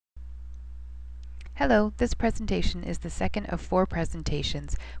Hello, this presentation is the second of 4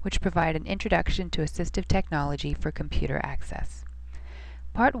 presentations which provide an introduction to assistive technology for computer access.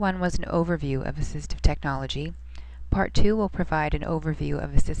 Part 1 was an overview of assistive technology. Part 2 will provide an overview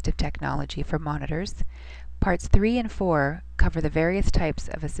of assistive technology for monitors. Parts 3 and 4 cover the various types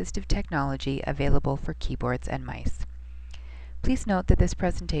of assistive technology available for keyboards and mice. Please note that this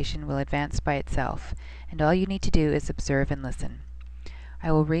presentation will advance by itself, and all you need to do is observe and listen.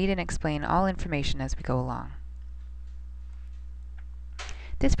 I will read and explain all information as we go along.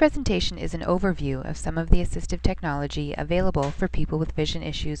 This presentation is an overview of some of the assistive technology available for people with vision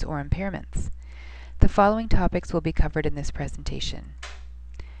issues or impairments. The following topics will be covered in this presentation: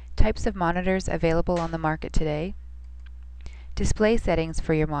 types of monitors available on the market today, display settings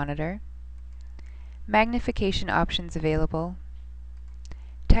for your monitor, magnification options available,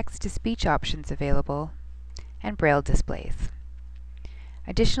 text-to-speech options available, and braille displays.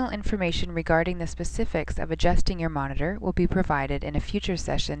 Additional information regarding the specifics of adjusting your monitor will be provided in a future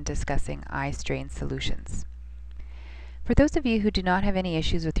session discussing eye strain solutions. For those of you who do not have any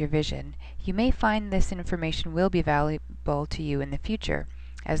issues with your vision, you may find this information will be valuable to you in the future,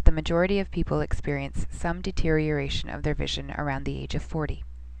 as the majority of people experience some deterioration of their vision around the age of 40.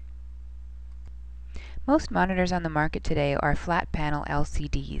 Most monitors on the market today are flat panel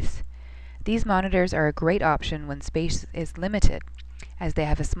LCDs. These monitors are a great option when space is limited, as they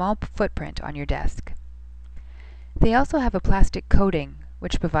have a small footprint on your desk. They also have a plastic coating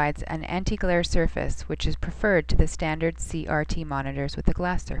which provides an anti-glare surface, which is preferred to the standard CRT monitors with a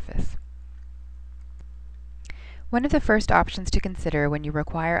glass surface. One of the first options to consider when you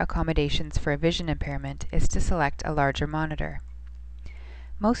require accommodations for a vision impairment is to select a larger monitor.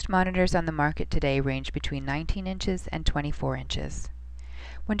 Most monitors on the market today range between 19 inches and 24 inches.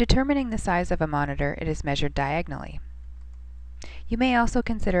 When determining the size of a monitor, it is measured diagonally. You may also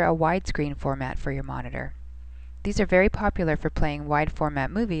consider a widescreen format for your monitor. These are very popular for playing wide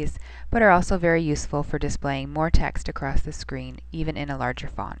format movies, but are also very useful for displaying more text across the screen, even in a larger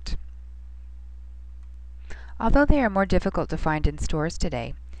font. Although they are more difficult to find in stores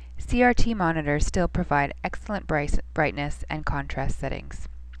today, CRT monitors still provide excellent brightness and contrast settings.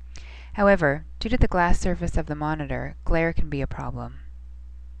 However, due to the glass surface of the monitor, glare can be a problem.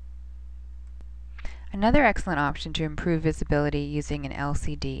 Another excellent option to improve visibility using an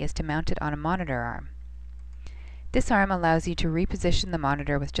LCD is to mount it on a monitor arm. This arm allows you to reposition the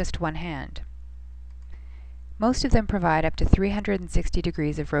monitor with just one hand. Most of them provide up to 360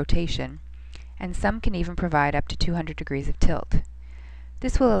 degrees of rotation, and some can even provide up to 200 degrees of tilt.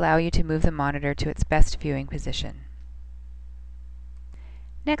 This will allow you to move the monitor to its best viewing position.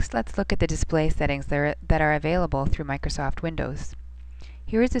 Next, let's look at the display settings that are available through Microsoft Windows.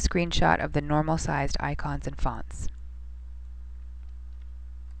 Here is a screenshot of the normal-sized icons and fonts.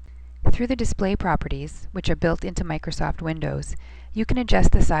 Through the display properties, which are built into Microsoft Windows, you can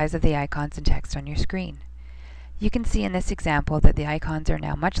adjust the size of the icons and text on your screen. You can see in this example that the icons are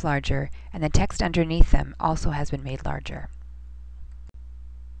now much larger, and the text underneath them also has been made larger.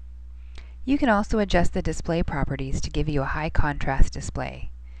 You can also adjust the display properties to give you a high contrast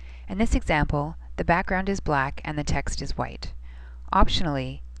display. In this example, the background is black and the text is white.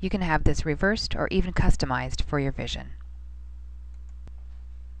 Optionally, you can have this reversed or even customized for your vision.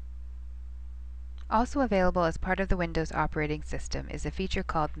 Also available as part of the Windows operating system is a feature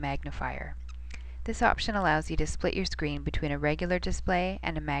called Magnifier. This option allows you to split your screen between a regular display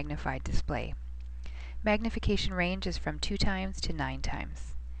and a magnified display. Magnification range is from 2 times to 9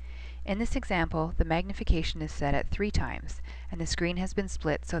 times. In this example, the magnification is set at 3 times, and the screen has been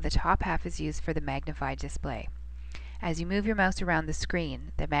split so the top half is used for the magnified display. As you move your mouse around the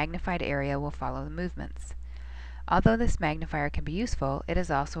screen, the magnified area will follow the movements. Although this magnifier can be useful, it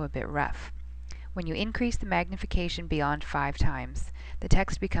is also a bit rough. When you increase the magnification beyond 5 times, the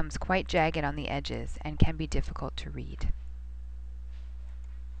text becomes quite jagged on the edges and can be difficult to read.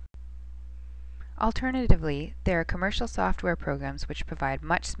 Alternatively, there are commercial software programs which provide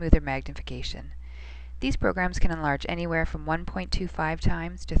much smoother magnification. These programs can enlarge anywhere from 1.25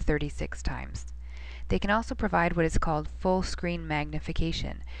 times to 36 times. They can also provide what is called full screen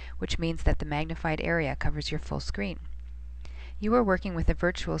magnification, which means that the magnified area covers your full screen. You are working with a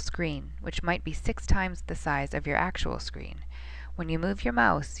virtual screen, which might be 6 times the size of your actual screen. When you move your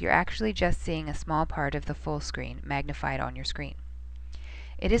mouse, you're actually just seeing a small part of the full screen magnified on your screen.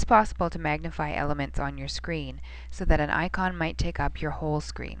 It is possible to magnify elements on your screen so that an icon might take up your whole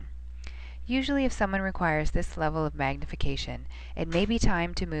screen. Usually, if someone requires this level of magnification, it may be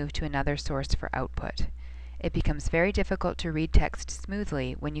time to move to another source for output. It becomes very difficult to read text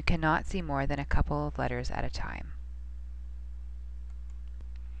smoothly when you cannot see more than a couple of letters at a time.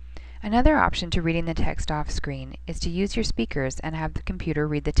 Another option to reading the text off screen is to use your speakers and have the computer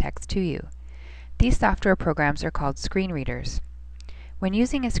read the text to you. These software programs are called screen readers. When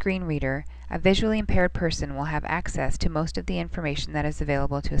using a screen reader, a visually impaired person will have access to most of the information that is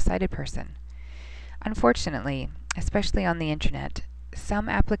available to a sighted person. Unfortunately, especially on the internet, some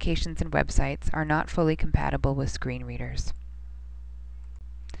applications and websites are not fully compatible with screen readers.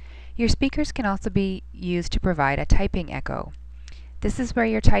 Your speakers can also be used to provide a typing echo. This is where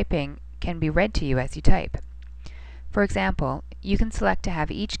your typing can be read to you as you type. For example, you can select to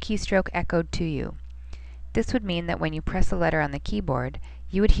have each keystroke echoed to you. This would mean that when you press a letter on the keyboard,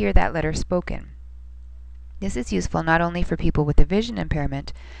 you would hear that letter spoken. This is useful not only for people with a vision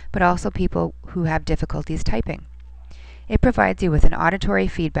impairment, but also people who have difficulties typing. It provides you with an auditory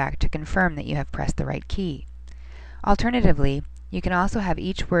feedback to confirm that you have pressed the right key. Alternatively, you can also have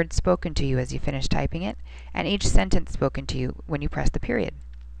each word spoken to you as you finish typing it, and each sentence spoken to you when you press the period.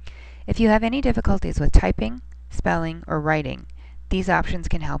 If you have any difficulties with typing, spelling, or writing, these options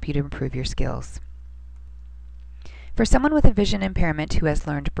can help you to improve your skills. For someone with a vision impairment who has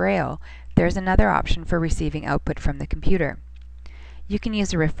learned Braille, there is another option for receiving output from the computer. You can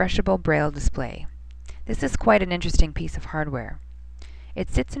use a refreshable Braille display. This is quite an interesting piece of hardware. It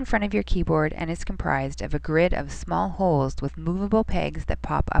sits in front of your keyboard and is comprised of a grid of small holes with movable pegs that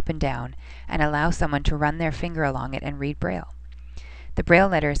pop up and down and allow someone to run their finger along it and read Braille. The Braille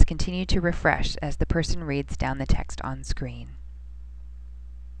letters continue to refresh as the person reads down the text on screen.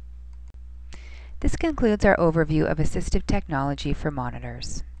 This concludes our overview of assistive technology for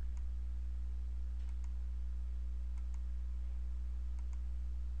monitors.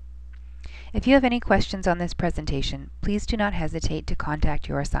 If you have any questions on this presentation, please do not hesitate to contact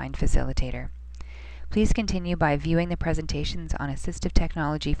your assigned facilitator. Please continue by viewing the presentations on assistive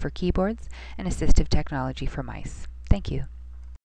technology for keyboards and assistive technology for mice. Thank you.